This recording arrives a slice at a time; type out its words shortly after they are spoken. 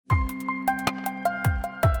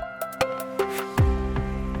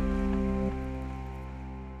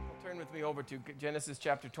over to Genesis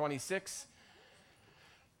chapter 26.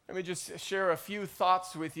 Let me just share a few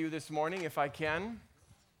thoughts with you this morning, if I can.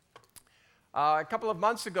 A couple of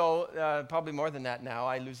months ago, probably more than that now,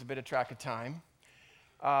 I lose a bit of track of time.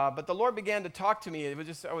 But the Lord began to talk to me.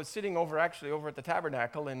 I was sitting over at the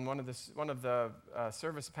Tabernacle in one of the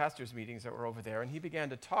service pastors meetings that were over there, and He began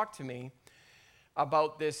to talk to me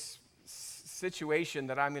about this situation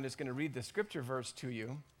that I'm just going to read the scripture verse to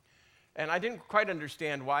you. And I didn't quite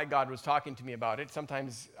understand why God was talking to me about it.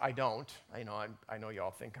 Sometimes I don't. I know you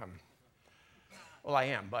all think I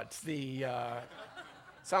am, but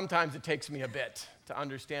sometimes it takes me a bit to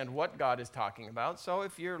understand what God is talking about. So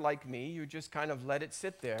if you're like me, you just kind of let it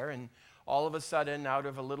sit there, and all of a sudden, out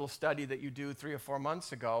of a little study that you do 3 or 4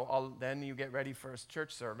 months ago, then you get ready for a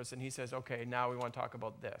church service, and He says, okay, now we want to talk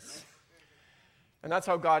about this. And that's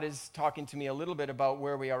how God is talking to me a little bit about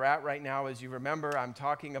where we are at right now. As you remember, I'm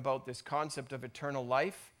talking about this concept of eternal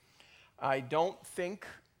life. I don't think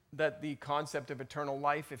that the concept of eternal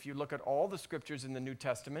life, if you look at all the scriptures in the New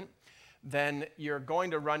Testament, then you're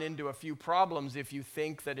going to run into a few problems if you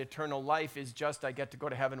think that eternal life is just I get to go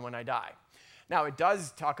to heaven when I die. Now, it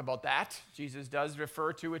does talk about that. Jesus does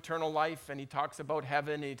refer to eternal life, and He talks about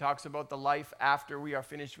heaven, and He talks about the life after we are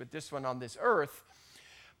finished with this one on this earth.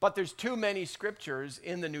 But there's too many scriptures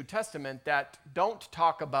in the New Testament that don't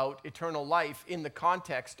talk about eternal life in the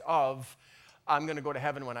context of I'm going to go to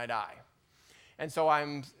heaven when I die. And so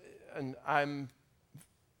I'm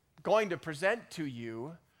going to present to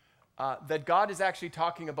you that God is actually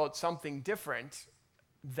talking about something different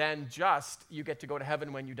than just you get to go to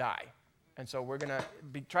heaven when you die. And so we're going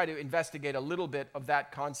to try to investigate a little bit of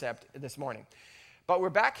that concept this morning. But we're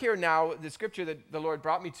back here now. The scripture that the Lord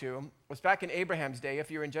brought me to was back in Abraham's day, if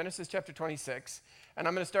you're in Genesis chapter 26. And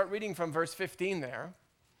I'm going to start reading from verse 15 there.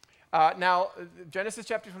 Now, Genesis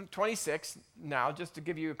chapter 26, now, just to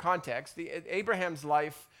give you a context, Abraham's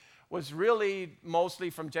life was really mostly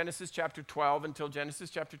from Genesis chapter 12 until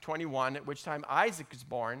Genesis chapter 21, at which time Isaac is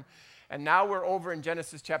born. And now we're over in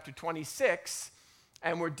Genesis chapter 26,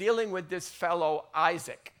 and we're dealing with this fellow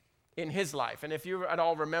Isaac in his life. And if you at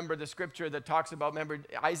all remember the scripture that talks about, remember,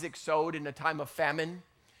 Isaac sowed in a time of famine.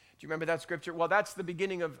 Do you remember that scripture? Well, that's the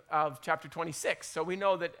beginning of chapter 26. So we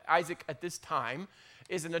know that Isaac at this time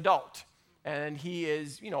is an adult. And he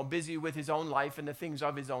is, busy with his own life and the things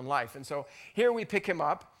of his own life. And so here we pick him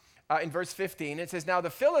up in verse 15. It says, "Now the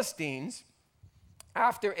Philistines,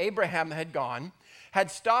 after Abraham had gone, had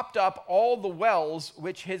stopped up all the wells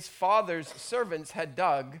which his father's servants had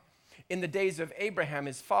dug in the days of Abraham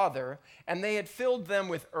his father, and they had filled them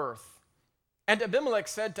with earth. And Abimelech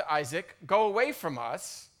said to Isaac, 'Go away from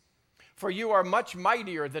us, for you are much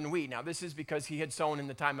mightier than we.'" Now this is because he had sown in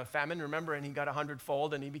the time of famine, remember, and he got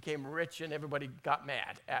 100-fold, and he became rich, and everybody got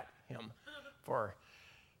mad at him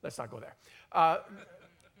let's not go there.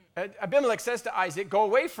 Abimelech says to Isaac, "Go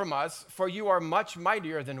away from us, for you are much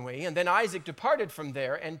mightier than we." And then Isaac departed from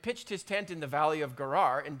there and pitched his tent in the valley of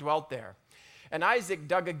Gerar and dwelt there. And Isaac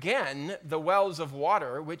dug again the wells of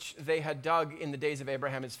water which they had dug in the days of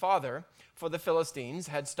Abraham his father, for the Philistines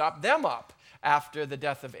had stopped them up after the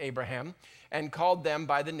death of Abraham, and called them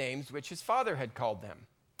by the names which his father had called them.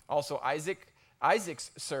 Also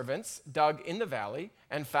Isaac's servants dug in the valley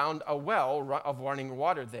and found a well of running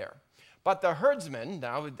water there. But the herdsmen,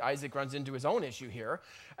 now Isaac runs into his own issue here,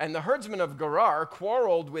 and the herdsmen of Gerar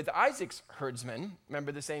quarreled with Isaac's herdsmen.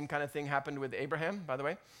 Remember the same kind of thing happened with Abraham, by the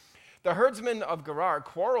way? The herdsmen of Gerar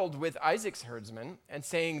quarreled with Isaac's herdsmen, and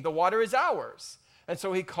saying, "The water is ours." And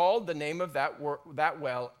so he called the name of that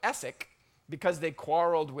well Esek, because they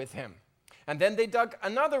quarreled with him. And then they dug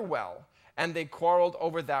another well, and they quarreled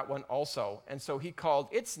over that one also. And so he called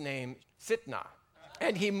its name Sitnah.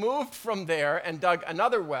 And he moved from there and dug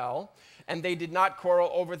another well, and they did not quarrel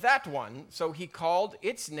over that one. So he called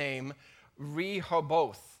its name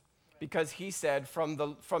Rehoboth, because he said, from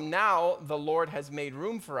now the Lord has made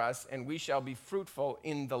room for us, and we shall be fruitful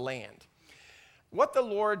in the land. What the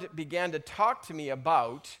Lord began to talk to me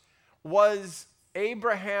about was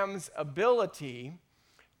Abraham's ability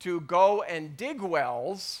to go and dig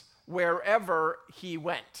wells wherever he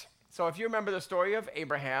went. So if you remember the story of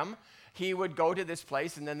Abraham, he would go to this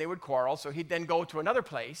place, and then they would quarrel, so he'd then go to another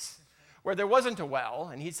place where there wasn't a well,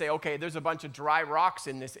 and he'd say, okay, there's a bunch of dry rocks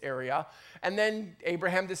in this area. And then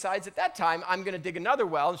Abraham decides at that time, I'm going to dig another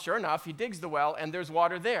well, and sure enough, he digs the well, and there's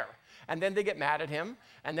water there. And then they get mad at him,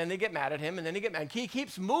 and then they get mad at him, and then they get mad. He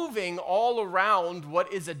keeps moving all around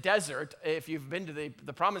what is a desert. If you've been to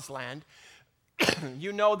the Promised Land,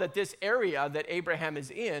 you know that this area that Abraham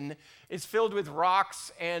is in is filled with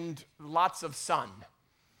rocks and lots of sun.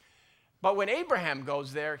 But when Abraham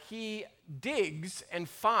goes there, he digs and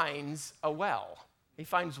finds a well. He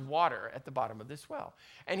finds water at the bottom of this well.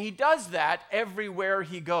 And he does that everywhere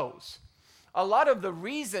he goes. A lot of the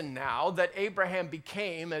reason now that Abraham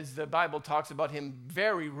became, as the Bible talks about him,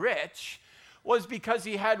 very rich, was because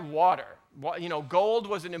he had water. You know, gold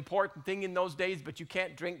was an important thing in those days, but you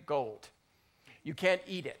can't drink gold. You can't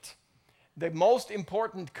eat it. The most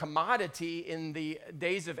important commodity in the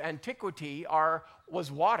days of antiquity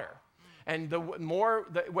was water. And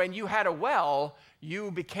when you had a well,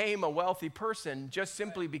 you became a wealthy person just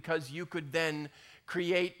simply because you could then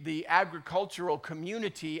create the agricultural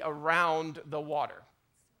community around the water.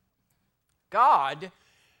 God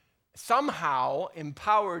somehow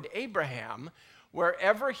empowered Abraham.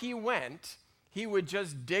 Wherever he went, he would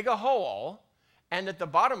just dig a hole, and at the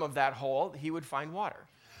bottom of that hole, he would find water.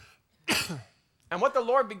 And what the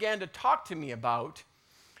Lord began to talk to me about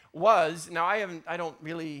was, now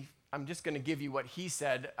I'm just going to give you what he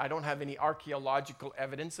said. I don't have any archaeological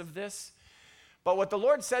evidence of this. But what the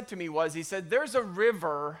Lord said to me was, he said, there's a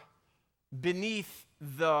river beneath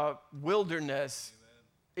the wilderness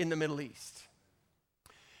in the Middle East.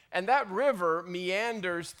 And that river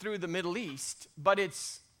meanders through the Middle East, but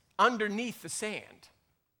it's underneath the sand.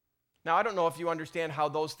 Now, I don't know if you understand how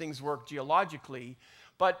those things work geologically,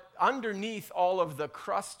 but underneath all of the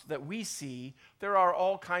crust that we see, there are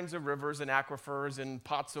all kinds of rivers and aquifers and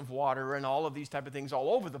pots of water and all of these type of things all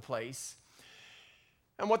over the place.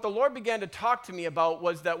 And what the Lord began to talk to me about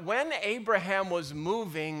was that when Abraham was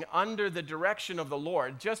moving under the direction of the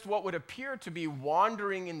Lord, just what would appear to be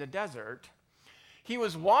wandering in the desert, he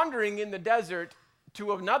was wandering in the desert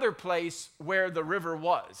to another place where the river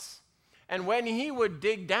was. And when he would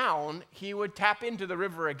dig down, he would tap into the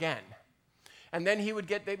river again. And then he would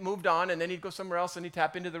get moved on, and then he'd go somewhere else, and he'd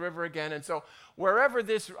tap into the river again. And so wherever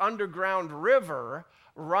this underground river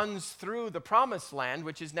runs through the promised land,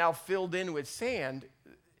 which is now filled in with sand,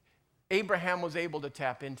 Abraham was able to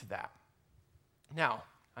tap into that. Now,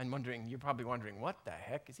 you're probably wondering, what the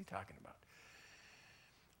heck is he talking about?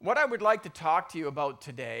 What I would like to talk to you about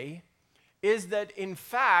today is that, in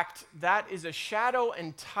fact, that is a shadow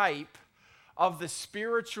and type of the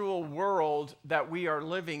spiritual world that we are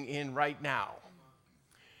living in right now.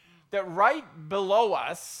 That right below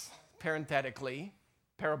us, parenbolically,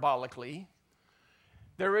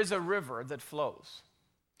 there is a river that flows.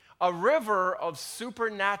 A river of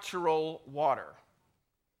supernatural water.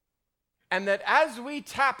 And that as we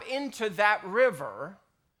tap into that river,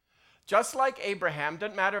 just like Abraham,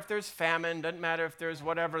 doesn't matter if there's famine, doesn't matter if there's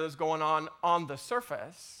whatever is going on the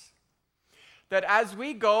surface, that as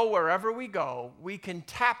we go wherever we go, we can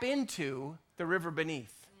tap into the river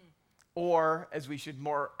beneath. Or, as we should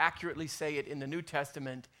more accurately say it in the New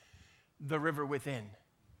Testament, the river within.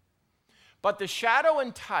 But the shadow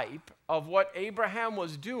and type of what Abraham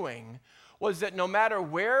was doing was that no matter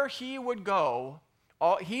where he would go,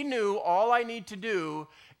 he knew all I need to do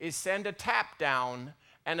is send a tap down,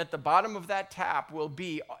 and at the bottom of that tap will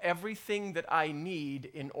be everything that I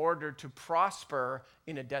need in order to prosper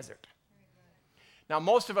in a desert. Now,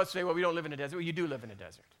 most of us say, well, we don't live in a desert. Well, you do live in a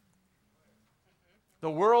desert. The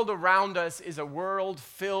world around us is a world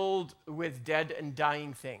filled with dead and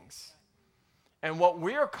dying things. And what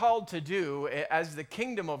we're called to do as the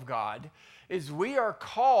kingdom of God is we are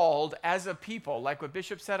called as a people, like what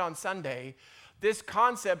Bishop said on Sunday, this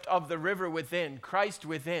concept of the river within, Christ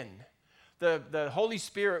within, the Holy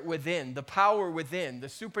Spirit within, the power within, the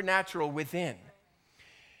supernatural within.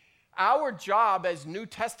 Our job as New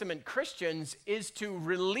Testament Christians is to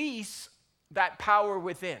release that power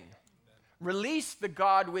within. Release the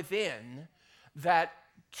God within that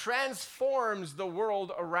transforms the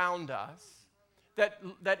world around us,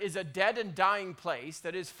 that is a dead and dying place,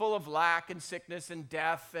 that is full of lack and sickness and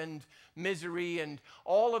death and misery and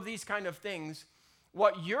all of these kind of things.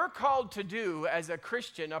 What you're called to do as a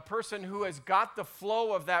Christian, a person who has got the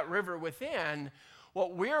flow of that river within,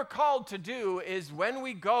 what we're called to do is when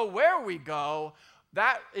we go where we go,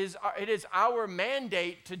 it is our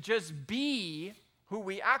mandate to just be who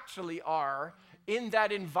we actually are in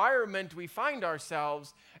that environment we find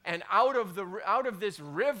ourselves, and out of this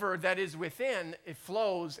river that is within, it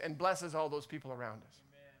flows and blesses all those people around us.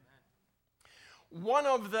 Amen. One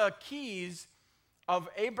of the keys of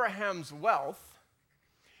Abraham's wealth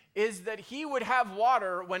is that he would have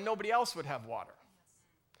water when nobody else would have water.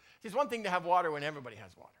 It's one thing to have water when everybody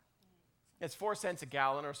has water. It's 4 cents a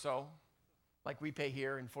gallon or so, like we pay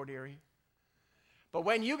here in Fort Erie. But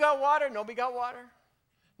when you got water, nobody got water.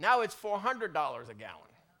 Now it's $400 a gallon,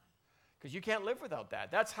 because you can't live without that.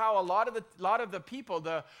 That's how a lot of the people,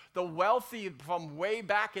 the wealthy from way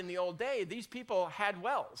back in the old day, these people had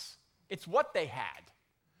wells It's what they had.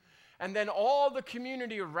 And then all the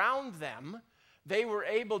community around them, they were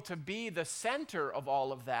able to be the center of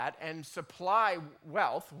all of that and supply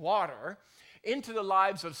wealth, water, into the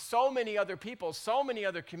lives of so many other people, so many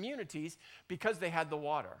other communities, because they had the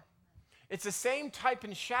water. It's the same type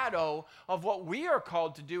and shadow of what we are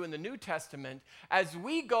called to do in the New Testament as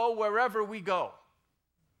we go wherever we go.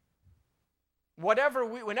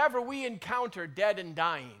 Whenever we encounter dead and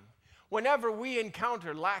dying, whenever we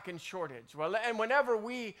encounter lack and shortage, and whenever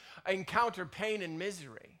we encounter pain and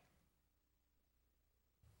misery,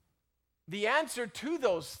 the answer to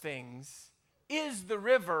those things is the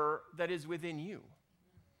river that is within you.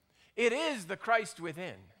 It is the Christ within.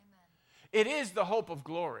 Amen. It is the hope of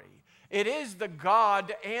glory. It is the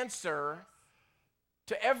God answer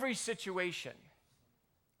to every situation.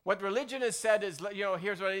 What religion has said is,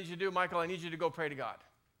 here's what I need you to do, Michael. I need you to go pray to God.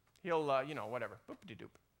 He'll, whatever. Boop-de-doop.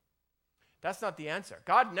 That's not the answer.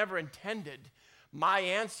 God never intended my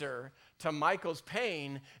answer to Michael's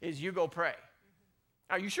pain is you go pray.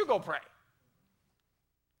 Now, you should go pray.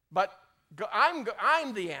 But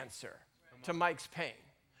I'm the answer to Mike's pain.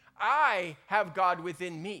 I have God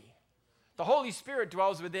within me. The Holy Spirit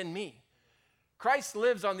dwells within me. Christ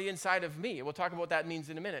lives on the inside of me. We'll talk about what that means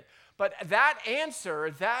in a minute. But that answer,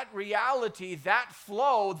 that reality, that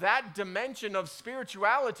flow, that dimension of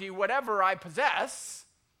spirituality, whatever I possess,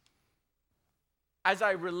 as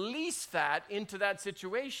I release that into that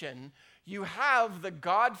situation, you have the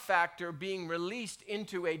God factor being released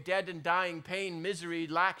into a dead and dying pain, misery,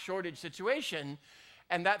 lack, shortage situation,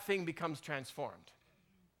 and that thing becomes transformed.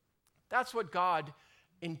 That's what God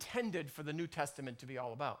intended for the New Testament to be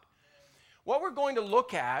all about. What we're going to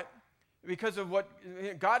look at, because of what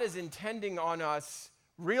God is intending on us,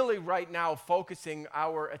 really right now focusing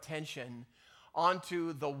our attention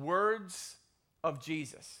onto the words of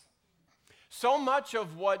Jesus. So much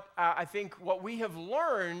of what I think what we have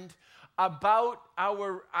learned about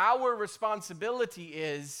our responsibility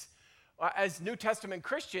is, as New Testament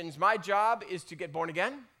Christians, my job is to get born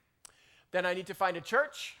again. Then I need to find a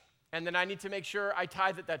church, and then I need to make sure I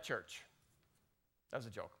tithe at that church. That was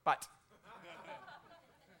a joke, but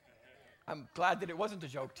I'm glad that it wasn't a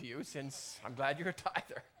joke to you, since I'm glad you're a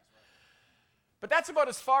tither. But that's about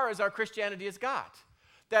as far as our Christianity has got.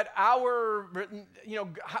 That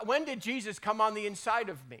when did Jesus come on the inside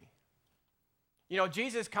of me?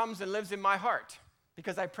 Jesus comes and lives in my heart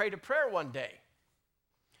because I prayed a prayer one day.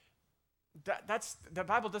 The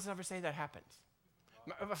Bible doesn't ever say that happens.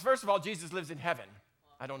 First of all, Jesus lives in heaven.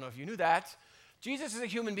 I don't know if you knew that. Jesus is a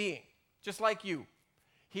human being, just like you.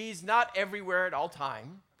 He's not everywhere at all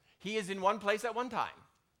time. He is in one place at one time.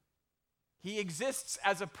 He exists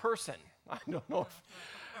as a person. I don't know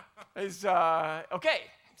if okay.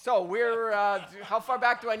 So how far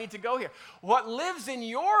back do I need to go here? What lives in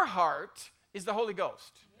your heart is the Holy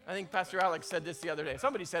Ghost. I think Pastor Alex said this the other day.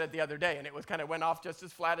 Somebody said it the other day, and it went off just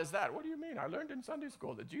as flat as that. What do you mean? I learned in Sunday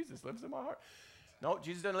school that Jesus lives in my heart. No,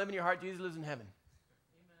 Jesus doesn't live in your heart. Jesus lives in heaven.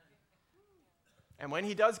 Amen. And when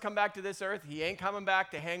he does come back to this earth, he ain't coming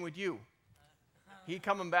back to hang with you. He's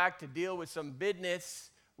coming back to deal with some business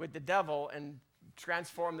with the devil and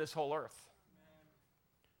transform this whole earth.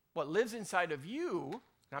 What lives inside of you,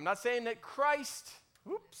 and I'm not saying that Christ,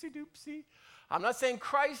 oopsie-doopsie, I'm not saying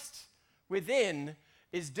Christ within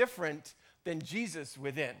is different than Jesus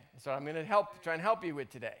within. So I'm going to try and help you with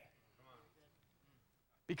today.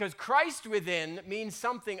 Because Christ within means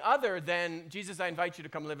something other than, Jesus, I invite you to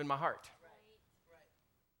come live in my heart.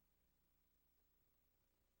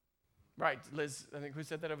 Right, Liz, I think, who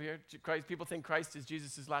said that over here? People think Christ is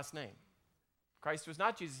Jesus' last name. Christ was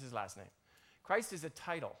not Jesus' last name. Christ is a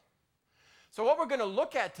title. So what we're going to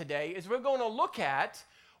look at today is we're going to look at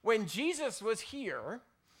when Jesus was here,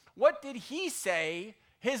 what did he say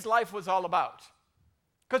his life was all about?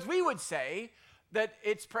 Because we would say that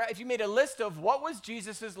if you made a list of what was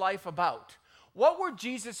Jesus' life about, what were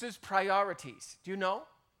Jesus' priorities? Do you know?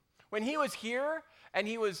 When he was here and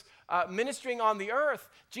he was ministering on the earth,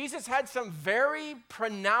 Jesus had some very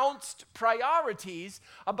pronounced priorities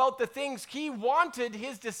about the things he wanted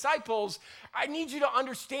his disciples. I need you to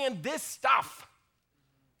understand this stuff.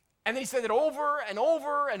 And then he said it over and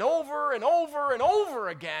over and over and over and over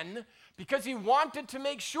again because he wanted to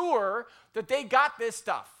make sure that they got this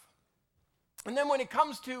stuff. And then when it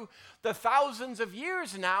comes to the thousands of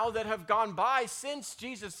years now that have gone by since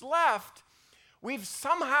Jesus left, we've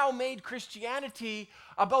somehow made Christianity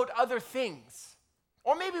about other things.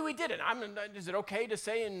 Or maybe we didn't. Is it okay to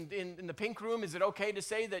say in the pink room, is it okay to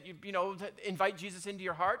say that, invite Jesus into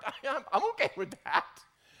your heart? I'm okay with that.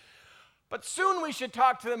 But soon we should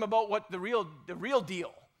talk to them about what the real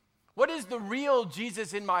deal. What is the real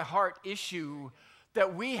Jesus in my heart issue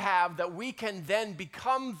that we have, that we can then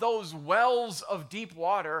become those wells of deep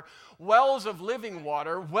water, wells of living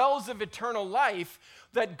water, wells of eternal life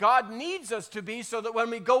that God needs us to be, so that when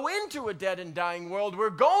we go into a dead and dying world, we're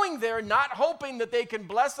going there not hoping that they can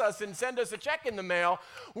bless us and send us a check in the mail.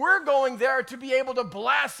 We're going there to be able to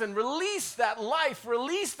bless and release that life,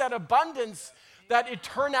 release that abundance, that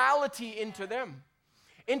eternality into them,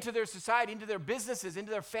 into their society, into their businesses,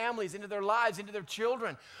 into their families, into their lives, into their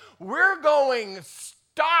children. We're going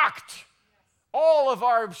stocked. All of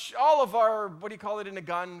our, what do you call it in a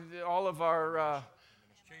gun? All of our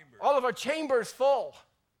chambers full.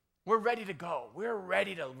 We're ready to go. We're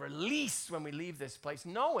ready to release when we leave this place,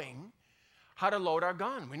 knowing how to load our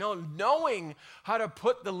gun. Knowing how to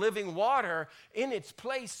put the living water in its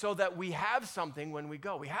place so that we have something when we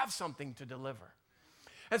go. We have something to deliver.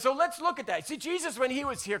 And so let's look at that. See, Jesus, when he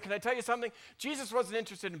was here, can I tell you something? Jesus wasn't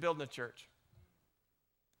interested in building a church.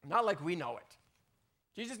 Not like we know it.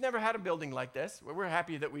 Jesus never had a building like this. We're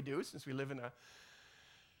happy that we do, since we live in a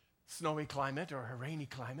snowy climate or a rainy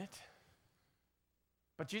climate.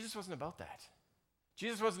 But Jesus wasn't about that.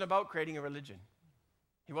 Jesus wasn't about creating a religion.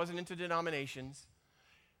 He wasn't into denominations.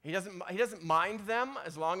 He doesn't mind them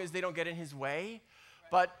as long as they don't get in his way.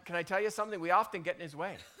 But can I tell you something? We often get in his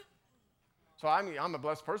way. So I'm a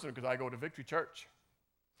blessed person because I go to Victory Church.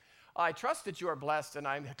 I trust that you are blessed, and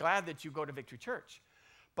I'm glad that you go to Victory Church.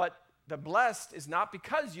 But the blessed is not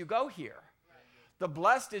because you go here. The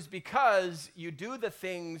blessed is because you do the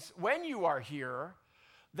things when you are here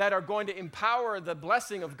that are going to empower the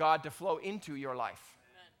blessing of God to flow into your life.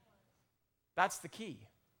 That's the key.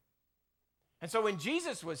 And so when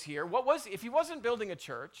Jesus was here, if he wasn't building a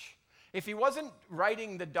church, if he wasn't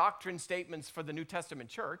writing the doctrine statements for the New Testament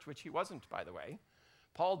church, which he wasn't, by the way,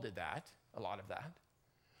 Paul did that, a lot of that,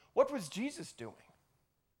 what was Jesus doing?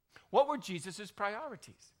 What were Jesus'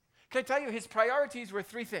 priorities? Can I tell you, his priorities were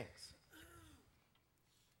three things.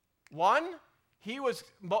 One, he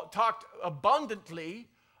talked abundantly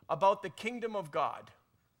about the kingdom of God.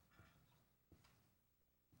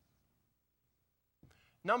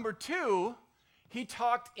 Number two, he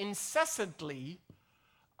talked incessantly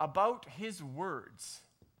about his words.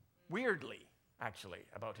 Weirdly, actually,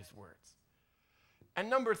 about his words. And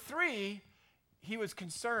number three, he was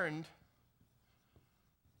concerned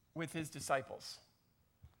with his disciples.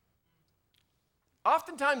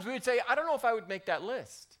 Oftentimes we would say, I don't know if I would make that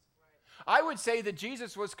list. I would say that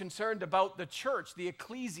Jesus was concerned about the church, the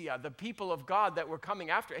ecclesia, the people of God that were coming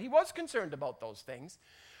after. He was concerned about those things,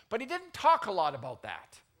 but he didn't talk a lot about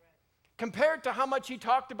that. Compared to how much he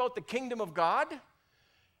talked about the kingdom of God,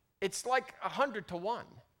 it's like 100 to 1.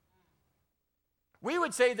 We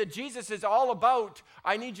would say that Jesus is all about,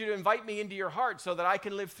 I need you to invite me into your heart so that I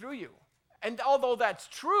can live through you. And although that's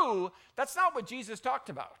true, that's not what Jesus talked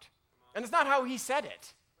about. And it's not how he said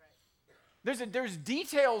it. There's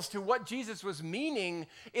details to what Jesus was meaning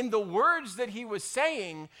in the words that he was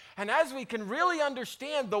saying. And as we can really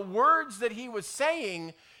understand the words that he was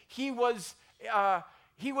saying, he was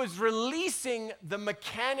releasing the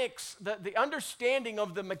mechanics, the understanding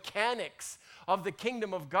of the mechanics of the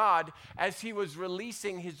kingdom of God as he was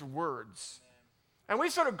releasing his words. And we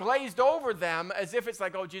sort of glazed over them as if it's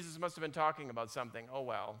like, oh, Jesus must have been talking about something. Oh,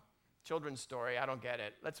 well, children's story, I don't get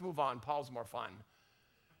it. Let's move on. Paul's more fun.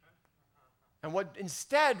 And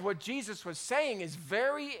what Jesus was saying is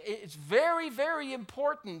it's very, very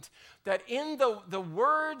important that in the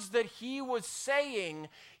words that he was saying,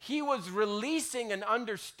 he was releasing an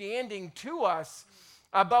understanding to us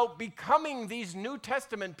about becoming these New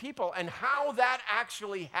Testament people and how that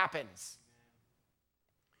actually happens.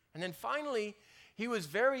 And then finally, he was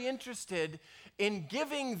very interested in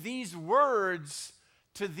giving these words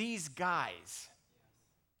to these guys.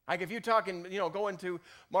 Like if you're talking, go into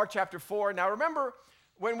Mark chapter 4. Now remember,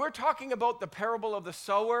 when we're talking about the parable of the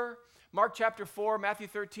sower, Mark chapter 4, Matthew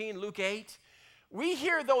 13, Luke 8, we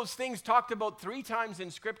hear those things talked about 3 times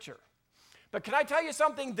in Scripture. But can I tell you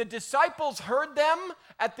something? The disciples heard them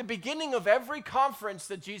at the beginning of every conference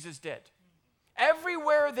that Jesus did.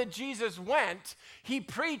 Everywhere that Jesus went, he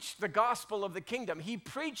preached the gospel of the kingdom. He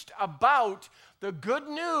preached about the good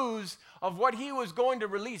news of what he was going to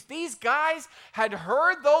release. These guys had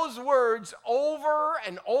heard those words over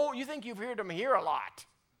and over. You think you've heard them here a lot.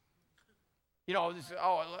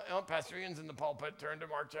 Pastor Ian's in the pulpit, turn to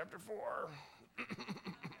Mark chapter 4.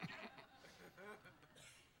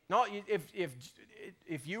 No,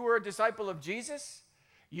 if you were a disciple of Jesus,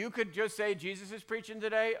 you could just say, Jesus is preaching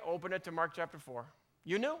today, open it to Mark chapter 4.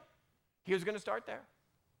 You knew he was going to start there.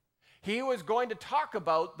 He was going to talk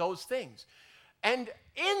about those things. And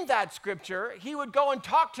in that scripture, he would go and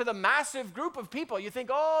talk to the massive group of people. You think,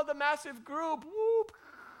 oh, the massive group, whoop,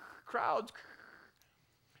 crowds.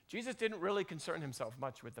 Jesus didn't really concern himself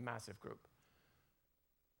much with the massive group.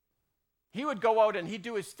 He would go out and he'd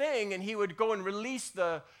do his thing, and he would go and release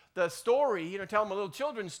the story, tell them a little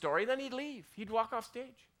children's story, then he'd leave. He'd walk off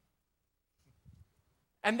stage.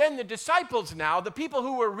 And then the disciples now, the people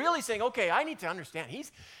who were really saying, okay, I need to understand.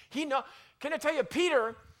 Can I tell you,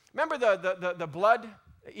 Peter, remember the blood,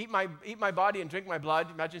 eat my body and drink my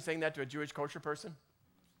blood? Imagine saying that to a Jewish kosher person.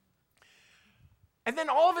 And then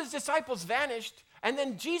all of his disciples vanished, and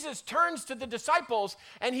then Jesus turns to the disciples,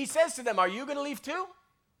 and he says to them, are you going to leave too?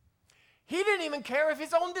 He didn't even care if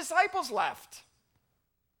his own disciples left.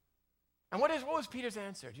 And what was Peter's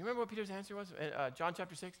answer? Do you remember what Peter's answer was? John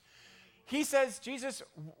chapter 6? He says, Jesus,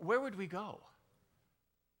 where would we go?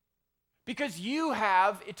 Because you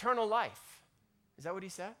have eternal life. Is that what he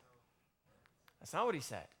said? That's not what he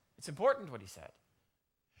said. It's important what he said.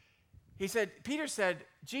 Peter said,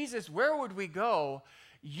 Jesus, where would we go?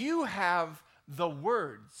 You have the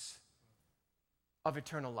words of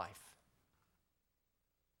eternal life.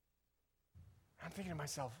 I'm thinking to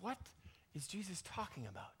myself, what is Jesus talking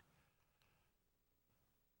about?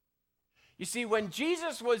 You see, when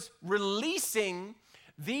Jesus was releasing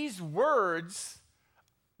these words,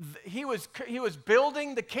 he was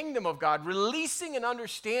building the kingdom of God, releasing an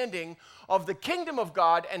understanding of the kingdom of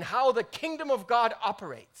God and how the kingdom of God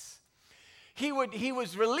operates. He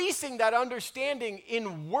was releasing that understanding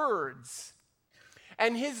in words.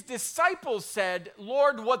 And his disciples said,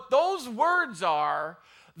 Lord, what those words are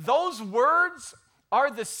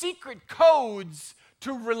the secret codes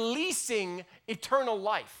to releasing eternal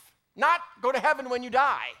life. Not go to heaven when you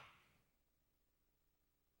die.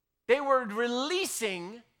 They were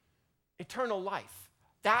releasing eternal life.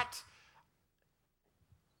 That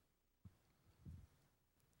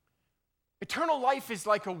eternal life is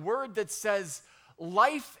like a word that says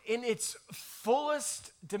life in its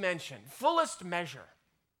fullest dimension, fullest measure.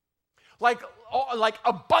 Like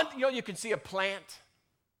abundant, you can see a plant.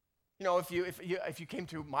 If you came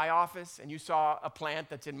to my office and you saw a plant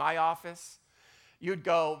that's in my office, you'd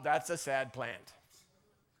go, that's a sad plant.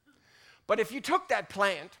 But if you took that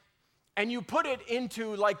plant and you put it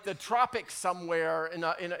into like the tropics somewhere in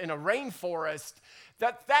a rainforest,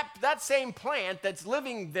 that same plant that's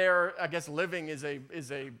living there, I guess living is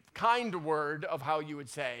a kind word of how you would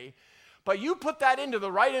say, but you put that into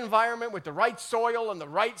the right environment with the right soil and the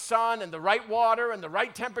right sun and the right water and the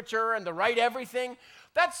right temperature and the right everything,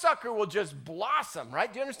 that sucker will just blossom,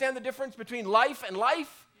 right? Do you understand the difference between life and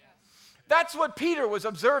life? That's what Peter was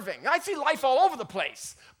observing. I see life all over the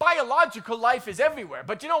place. Biological life is everywhere.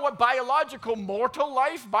 But you know what biological mortal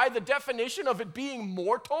life, by the definition of it being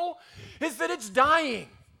mortal, is that it's dying.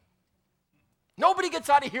 Nobody gets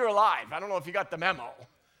out of here alive. I don't know if you got the memo.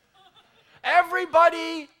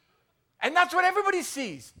 Everybody, and that's what everybody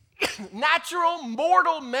sees. Natural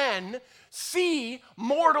mortal men see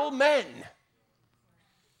mortal men.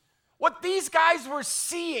 What these guys were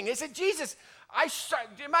seeing, they said, Jesus,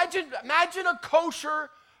 imagine a kosher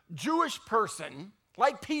Jewish person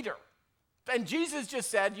like Peter. And Jesus just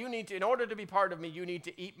said, in order to be part of me, you need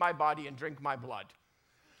to eat my body and drink my blood.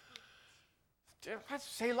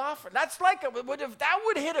 That's like, if that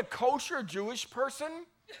would hit a kosher Jewish person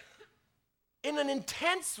in an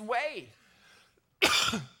intense way.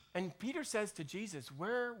 And Peter says to Jesus,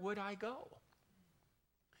 where would I go?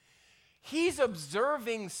 He's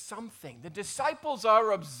observing something. The disciples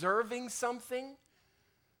are observing something.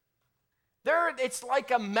 It's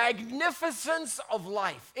like a magnificence of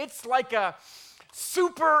life. It's like a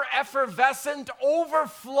super effervescent,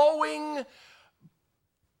 overflowing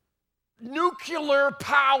nuclear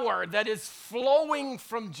power that is flowing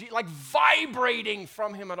from, like vibrating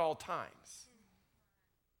from him at all times.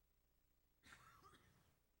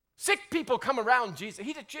 Sick people come around Jesus.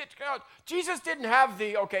 Jesus didn't have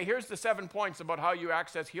here's the 7 points about how you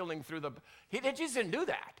access healing through Jesus didn't do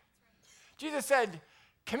that. Jesus said,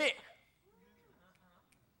 come here.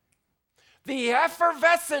 The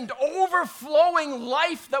effervescent, overflowing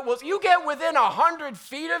life you get within 100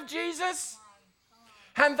 feet of Jesus,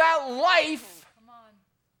 and that life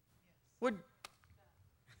that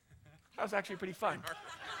was actually pretty fun.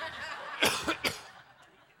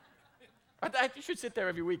 You should sit there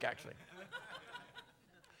every week, actually.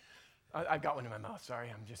 I've got one in my mouth. Sorry,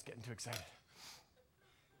 I'm just getting too excited.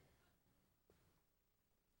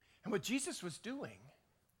 And what Jesus was doing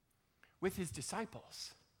with his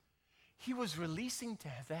disciples, he was releasing to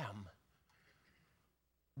them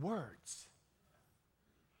words.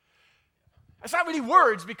 It's not really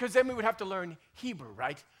words, because then we would have to learn Hebrew,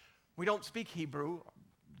 right? We don't speak Hebrew,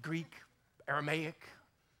 Greek, Aramaic.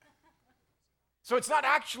 So it's not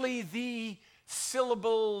actually the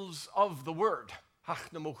syllables of the word.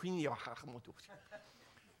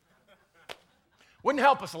 Wouldn't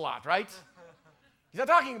help us a lot, right? He's not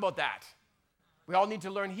talking about that. We all need to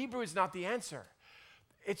learn Hebrew is not the answer.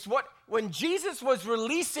 It's when Jesus was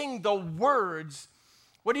releasing the words,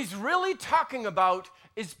 what he's really talking about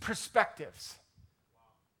is perspectives,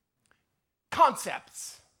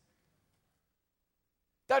 concepts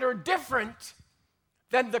that are different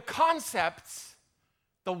than the concepts,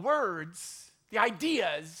 the words, the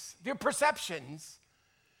ideas, the perceptions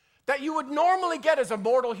that you would normally get as a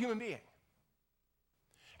mortal human being.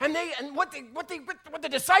 And what the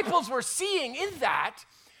disciples were seeing in that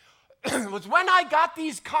was when I got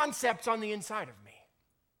these concepts on the inside of me.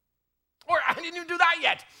 Or I didn't even do that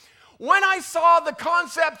yet. When I saw the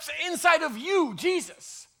concepts inside of you,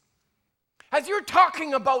 Jesus. As you're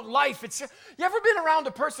talking about life, you ever been around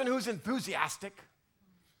a person who's enthusiastic?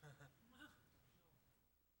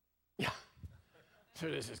 Yeah. So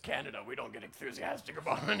this is Canada. We don't get enthusiastic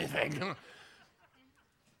about anything.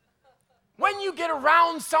 When you get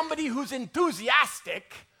around somebody who's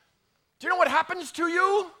enthusiastic, do you know what happens to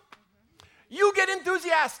you? You get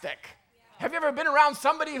enthusiastic. Have you ever been around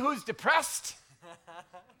somebody who's depressed?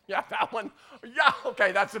 Yeah, that one. Yeah,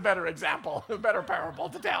 okay, that's a better example, a better parable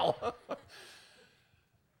to tell.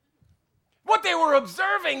 What they were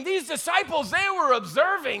observing, these disciples, they were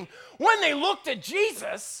observing when they looked at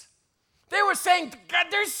Jesus, they were saying, God,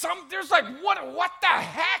 there's like, what the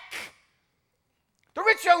heck? The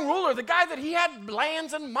rich young ruler, the guy that he had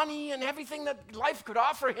lands and money and everything that life could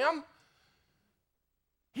offer him,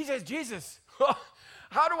 he says, Jesus,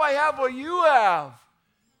 how do I have what you have?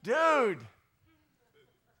 Dude.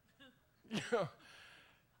 No,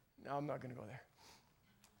 I'm not going to go there.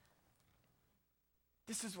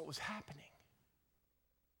 This is what was happening.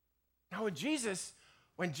 Now, when Jesus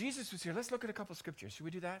was here, let's look at a couple scriptures. Should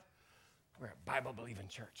we do that? We're a Bible-believing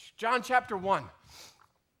church. John chapter 1.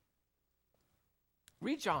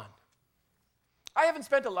 Read John. I haven't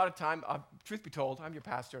spent a lot of time, truth be told, I'm your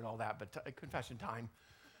pastor and all that, but confession time.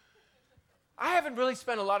 I haven't really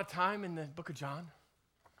spent a lot of time in the book of John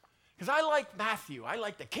because I like Matthew. I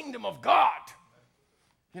like the kingdom of God.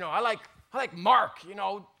 I like Mark,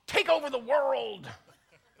 take over the world.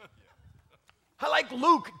 I like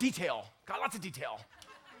Luke, detail. Got lots of detail.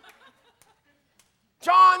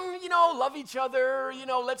 John, love each other,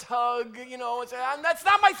 let's hug, that's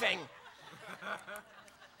not my thing.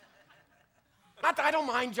 Not that I don't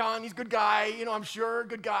mind John, he's a good guy, I'm sure,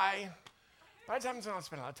 good guy. But I just haven't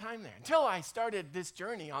spent a lot of time there until I started this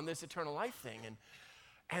journey on this eternal life thing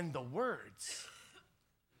and the words.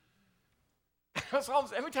 So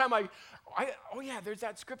every time there's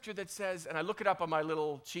that scripture that says, and I look it up on my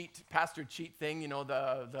little pastor cheat thing,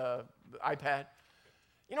 the iPad.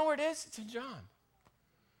 You know where it is? It's in John.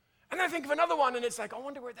 And then I think of another one, and it's like, I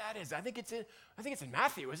wonder where that is. I think it's in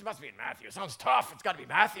Matthew. It must be in Matthew. It sounds tough. It's got to be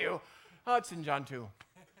Matthew. Oh, it's in John 2.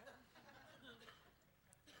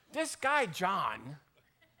 This guy, John,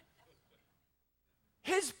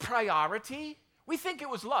 his priority, we think it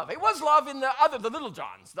was love. It was love in the little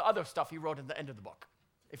Johns, the other stuff he wrote at the end of the book.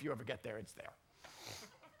 If you ever get there, it's there.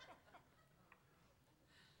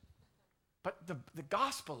 But the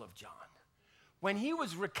Gospel of John, when he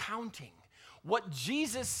was recounting what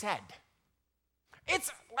Jesus said,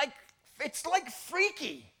 it's like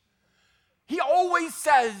freaky. He always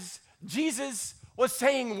says Jesus was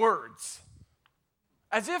saying words,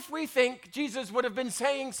 as if we think Jesus would have been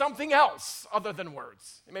saying something else other than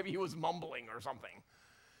words. Maybe he was mumbling or something.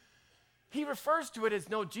 He refers to it as,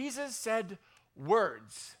 no, Jesus said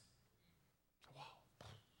words. Wow.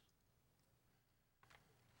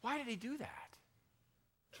 Why did he do that?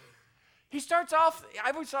 He starts off,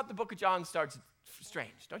 I always thought the book of John starts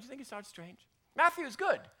strange. Don't you think it starts strange? Matthew is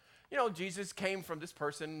good. Jesus came from this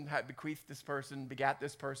person, had bequeathed this person, begat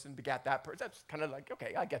this person, begat that person. That's kind of like,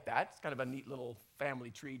 okay, I get that. It's kind of a neat little family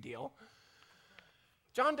tree deal.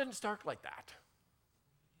 John didn't start like that.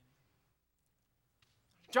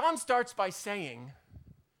 John starts by saying,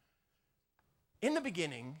 in the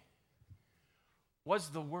beginning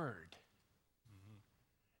was the Word.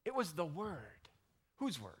 It was the Word.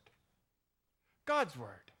 Whose Word? God's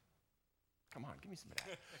Word. Come on, give me some of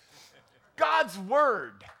that. God's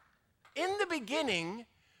Word. In the beginning,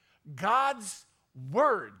 God's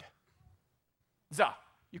Word.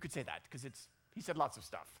 You could say that because he said lots of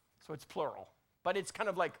stuff, so it's plural. But it's kind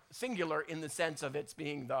of like singular in the sense of its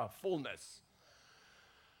being the fullness.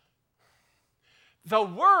 The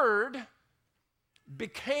Word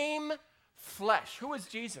became flesh. Who is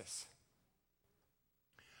Jesus?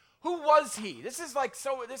 Who was he? This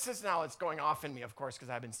is now it's going off in me, of course, because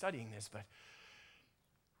I've been studying this, but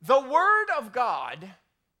the Word of God,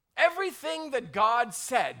 everything that God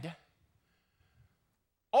said,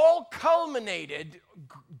 all culminated,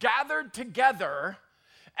 gathered together,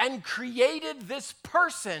 and created this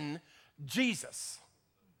person, Jesus.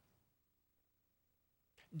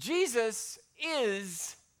 Jesus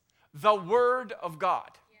is the Word of God.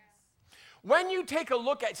 Yes. When you take a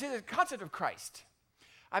look at the concept of Christ,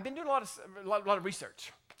 I've been doing a lot of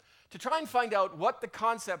research to try and find out what the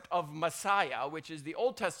concept of Messiah, which is the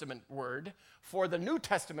Old Testament word for the New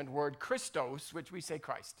Testament word Christos, which we say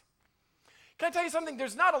Christ. Can I tell you something?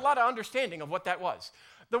 There's not a lot of understanding of what that was.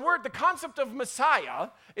 The concept of Messiah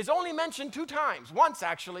is only mentioned 2 times. Once,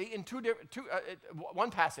 actually, in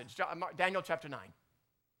one passage, Daniel chapter 9.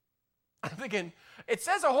 I'm thinking, it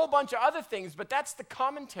says a whole bunch of other things, but that's the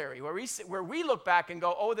commentary where we look back and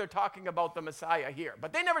go, oh, they're talking about the Messiah here.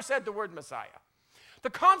 But they never said the word Messiah.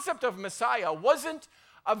 The concept of Messiah wasn't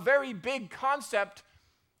a very big concept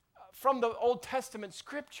from the Old Testament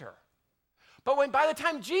scripture. But by the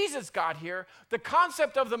time Jesus got here, the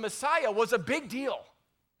concept of the Messiah was a big deal.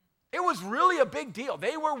 It was really a big deal.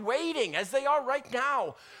 They were waiting, as they are right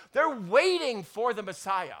now. They're waiting for the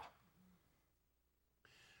Messiah.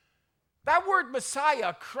 That word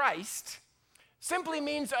Messiah, Christ, simply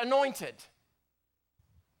means anointed.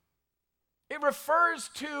 It refers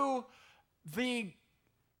to the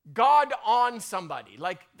God on somebody.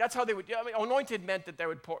 Like, that's how they would, anointed meant that they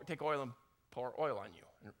would take oil and pour oil on you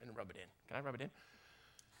and rub it in. Can I rub it in?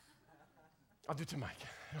 I'll do it to Mike.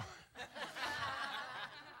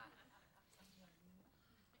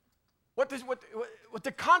 What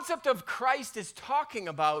the concept of Christ is talking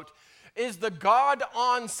about is the God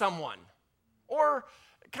on someone. Or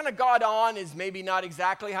kind of God on is maybe not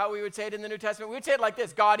exactly how we would say it in the New Testament. We would say it like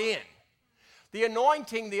this, God in. The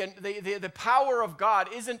anointing, the power of God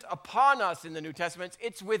isn't upon us in the New Testament.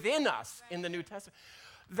 It's within us in the New Testament.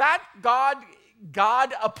 That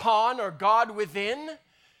God upon or God within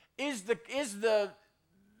is the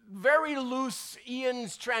very loose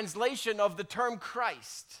Ian's translation of the term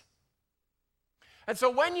Christ. And so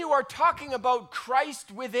when you are talking about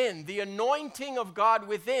Christ within, the anointing of God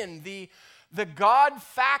within, the God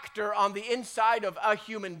factor on the inside of a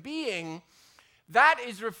human being, that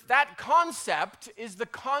concept is the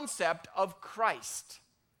concept of Christ.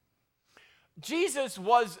 Jesus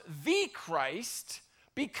was the Christ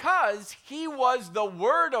because he was the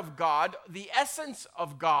Word of God, the essence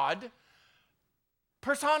of God,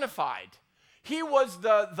 personified. He was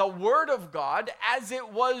the Word of God as it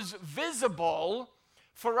was visible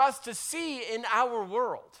for us to see in our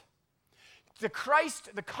world. The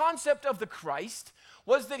concept of the Christ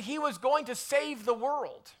was that he was going to save the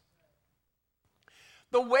world.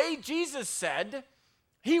 The way Jesus said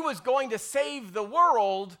he was going to save the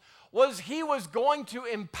world was he was going to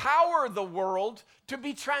empower the world to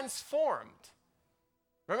be transformed.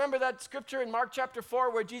 Remember that scripture in Mark chapter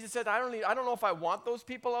 4 where Jesus said, I don't know if I want those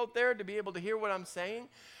people out there to be able to hear what I'm saying.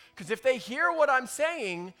 Because if they hear what I'm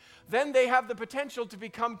saying, then they have the potential to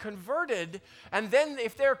become converted. And then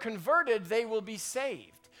if they're converted, they will be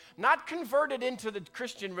saved. Not converted into the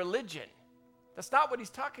Christian religion. That's not what he's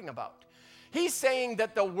talking about. He's saying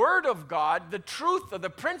that the Word of God, the truth, the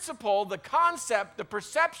principle, the concept, the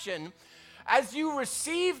perception, as you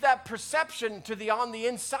receive that perception on the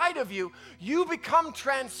inside of you, you become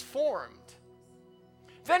transformed.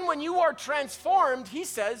 Then when you are transformed, he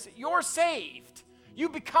says, you're saved. You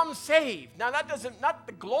become saved. Now that not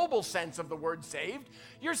the global sense of the word saved.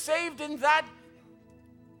 You're saved in that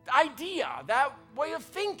idea, that way of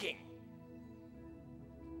thinking.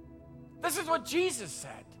 This is what Jesus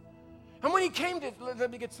said. And when he came to,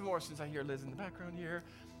 let me get some more since I hear Liz in the background here.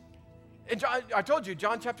 And I told you,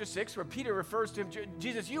 John chapter 6, where Peter refers to him,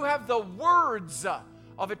 Jesus, you have the words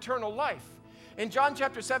of eternal life. In John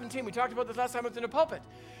chapter 17, we talked about this last time I was in the pulpit.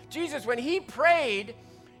 Jesus, when he prayed,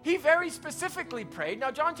 he very specifically prayed.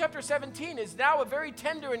 Now, John chapter 17 is now a very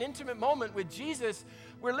tender and intimate moment with Jesus.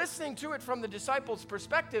 We're listening to it from the disciples'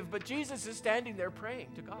 perspective, but Jesus is standing there praying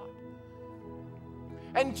to God.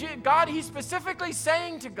 And God, he's specifically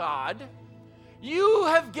saying to God, you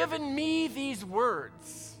have given me these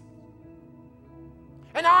words.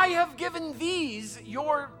 And I have given these,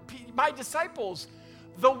 my disciples,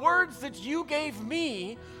 the words that you gave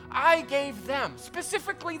me, I gave them.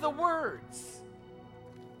 Specifically the words.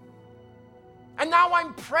 And now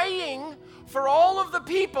I'm praying for all of the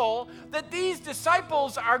people that these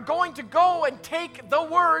disciples are going to go and take the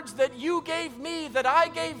words that you gave me, that I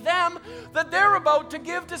gave them, that they're about to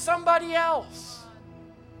give to somebody else.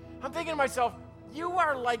 I'm thinking to myself, You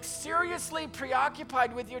are like seriously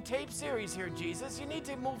preoccupied with your tape series here, Jesus. You need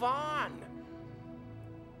to move on.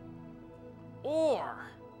 Or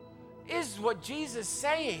is what Jesus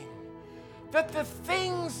saying that the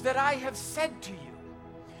things that I have said to you,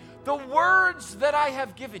 the words that I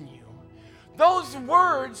have given you, those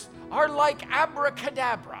words are like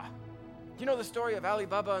abracadabra. Do you know the story of Ali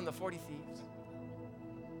Baba and the 40 Thieves?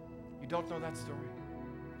 You don't know that story?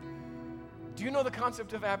 Do you know the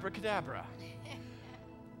concept of abracadabra?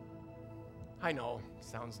 I know,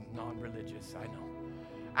 sounds non-religious, I know.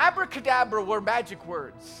 Abracadabra were magic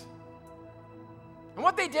words. And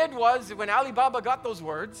what they did was, when Ali Baba got those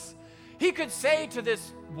words, he could say to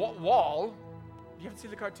this wall, you ever see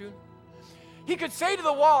the cartoon? He could say to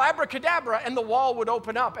the wall, abracadabra, and the wall would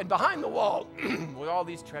open up, and behind the wall were all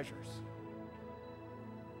these treasures.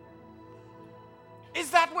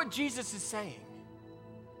 Is that what Jesus is saying?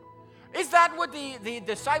 Is that what the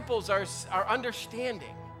disciples are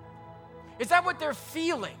understanding? Is that what they're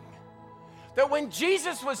feeling? That when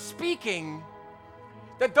Jesus was speaking,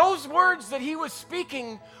 that those words that he was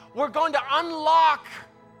speaking were going to unlock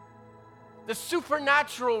the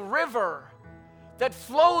supernatural river that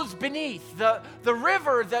flows beneath, the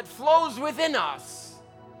river that flows within us.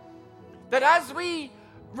 That as we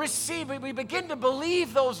receive, we begin to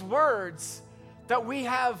believe those words, that we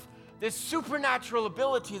have this supernatural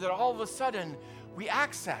ability that all of a sudden we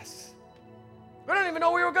access. We don't even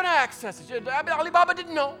know we were going to access it. Ali Baba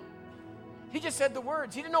didn't know. He just said the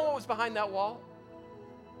words. He didn't know what was behind that wall.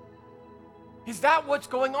 Is that what's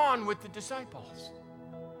going on with the disciples?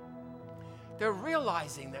 They're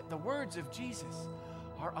realizing that the words of Jesus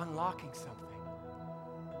are unlocking something.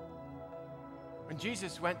 When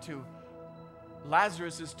Jesus went to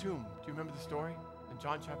Lazarus' tomb, do you remember the story? In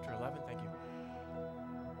John chapter 11, thank you.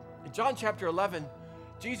 In John chapter 11,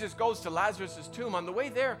 Jesus goes to Lazarus' tomb. On the way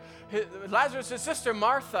there, Lazarus' sister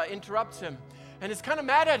Martha interrupts him and is kind of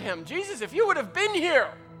mad at him. Jesus, if you would have been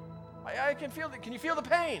here, I can feel can you feel the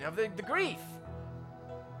pain of the grief?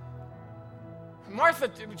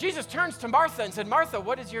 Jesus turns to Martha and said, Martha,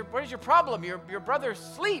 what is your problem? Your brother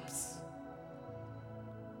sleeps.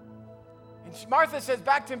 And Martha says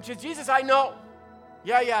back to him, Jesus, I know.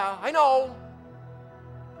 Yeah, I know.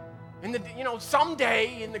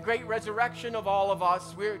 Someday in the great resurrection of all of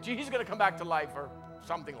us, he's going to come back to life or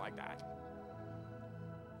something like that.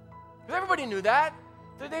 Because everybody knew that.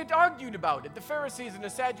 They argued about it. The Pharisees and the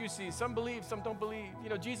Sadducees, some believe, some don't believe.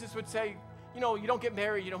 Jesus would say, you don't get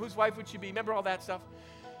married. Whose wife would she be? Remember all that stuff?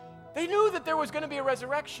 They knew that there was going to be a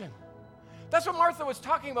resurrection. That's what Martha was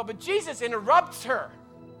talking about. But Jesus interrupts her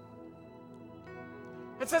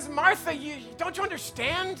and says, Martha, don't you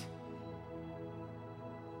understand?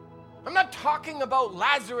 I'm not talking about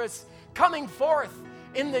Lazarus coming forth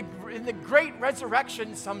in the great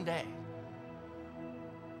resurrection someday.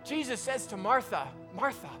 Jesus says to Martha,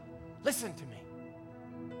 Martha, listen to me.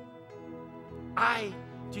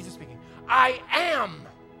 Jesus speaking, I am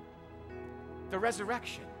the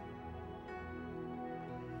resurrection.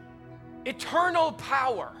 Eternal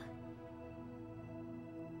power,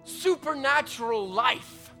 supernatural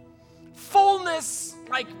life, fullness,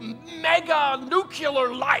 like mega nuclear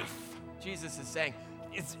life. Jesus is saying,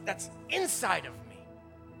 that's inside of me.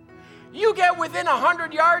 You get within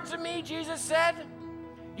 100 yards of me, Jesus said,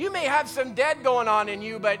 you may have some dead going on in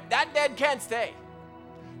you, but that dead can't stay.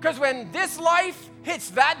 Because when this life hits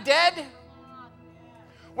that dead,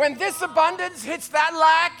 when this abundance hits that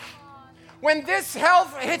lack, when this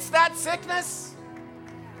health hits that sickness,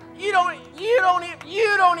 you don't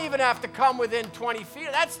even have to come within 20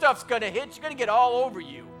 feet. That stuff's going to hit. You're going to get all over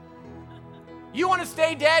you. You want to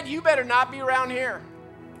stay dead? You better not be around here.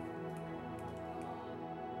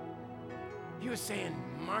 He was saying,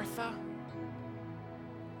 Martha,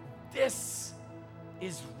 this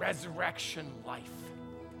is resurrection life.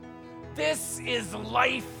 This is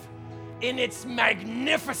life in its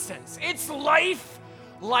magnificence. It's life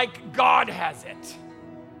like God has it.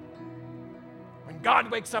 When God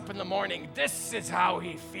wakes up in the morning, this is how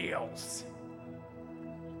he feels.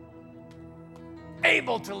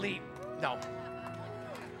 Able to leap. No.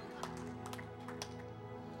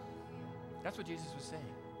 That's what Jesus was saying.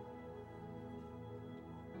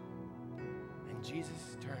 And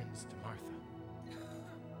Jesus turns to Martha.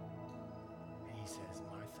 And he says,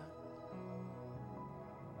 Martha,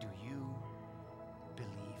 do you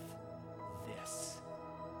believe this?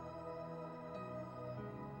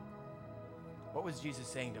 What was Jesus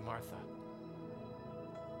saying to Martha?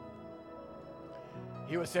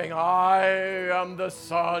 He was saying, I am the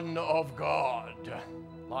Son of God.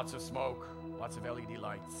 Lots of smoke, lots of LED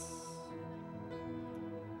lights.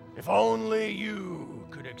 If only you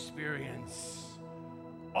could experience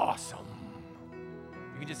awesome.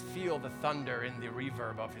 You can just feel the thunder in the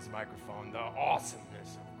reverb of his microphone, the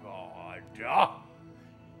awesomeness of God.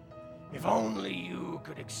 If only you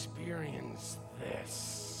could experience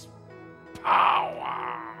this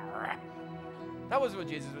power. That was what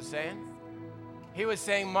Jesus was saying. He was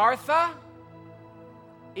saying, Martha,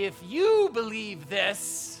 if you believe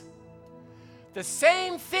this, the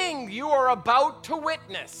same thing you are about to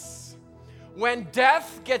witness when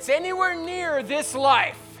death gets anywhere near this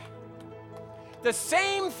life, the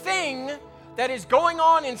same thing that is going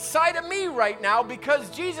on inside of me right now, because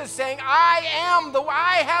Jesus is saying,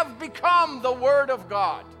 I have become the Word of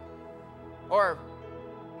God. Or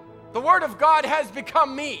the Word of God has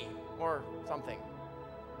become me, or something.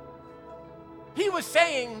 He was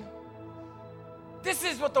saying, this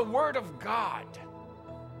is what the Word of God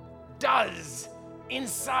does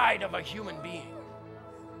inside of a human being.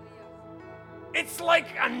 It's like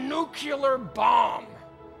a nuclear bomb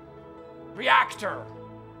reactor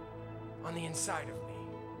on the inside of me.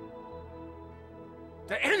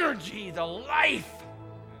 The energy, the life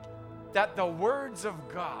that the words of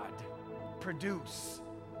God produce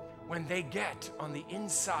when they get on the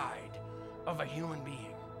inside of a human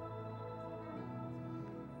being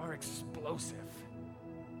are explosive.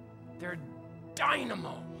 They're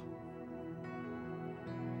dynamo.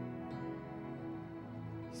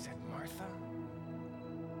 He said, Martha,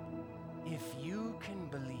 if you can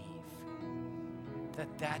believe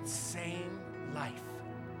that same life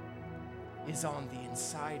is on the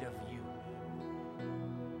inside of you.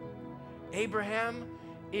 Abraham,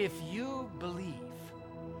 if you believe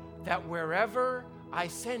that wherever I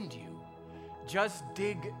send you, just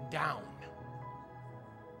dig down.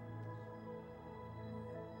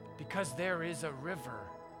 Because there is a river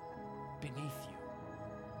beneath you.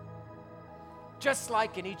 Just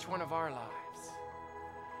like in each one of our lives.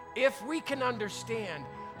 If we can understand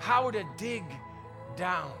how to dig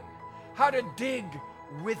down, how to dig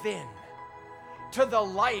within to the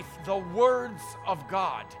life, the words of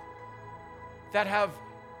God that have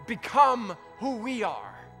become who we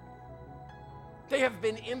are. They have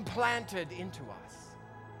been implanted into us.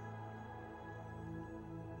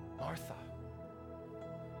 Martha,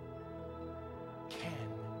 can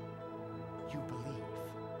you believe?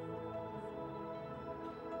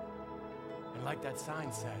 And like that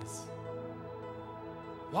sign says,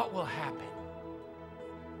 what will happen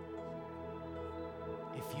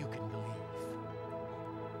if you can believe?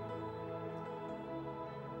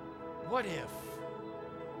 What if,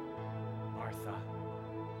 Martha,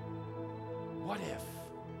 what if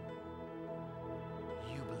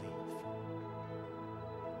you believe?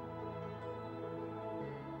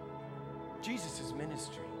 Jesus'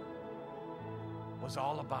 ministry was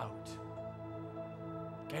all about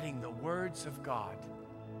getting the words of God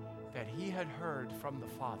that he had heard from the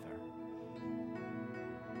Father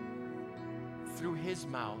through his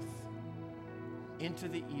mouth into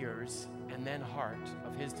the ears and then heart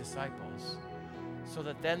of his disciples, so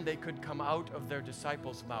that then they could come out of their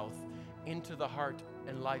disciples' mouth into the heart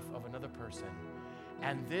and life of another person.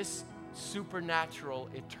 And this supernatural,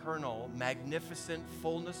 eternal, magnificent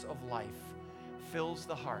fullness of life fills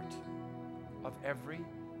the heart of every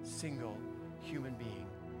single human being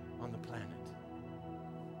on the planet.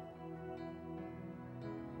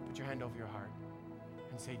 Put your hand over your heart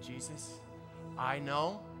and say, Jesus, I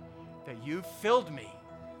know that you've filled me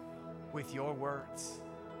with your words.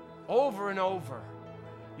 Over and over,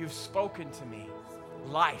 you've spoken to me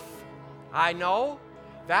life. I know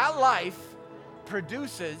that life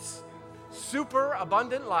produces super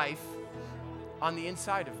abundant life on the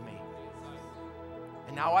inside of me.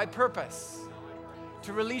 And now I purpose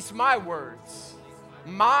to release my words,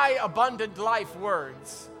 my abundant life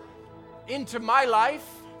words, into my life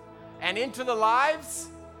and into the lives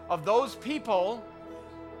of those people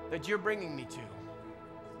that you're bringing me to.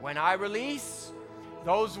 When I release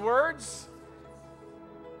those words,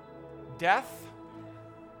 death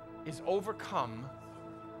is overcome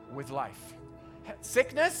with life.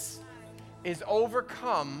 Sickness is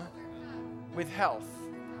overcome with health.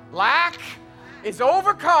 Lack is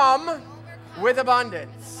overcome with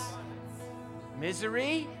abundance.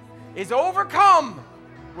 Misery is overcome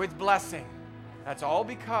with blessing. That's all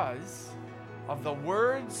because of the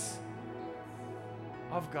words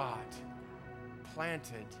of God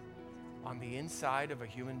planted on the inside of a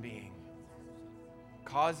human being,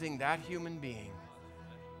 causing that human being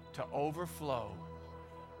to overflow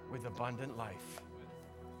with abundant life.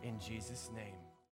 In Jesus' name.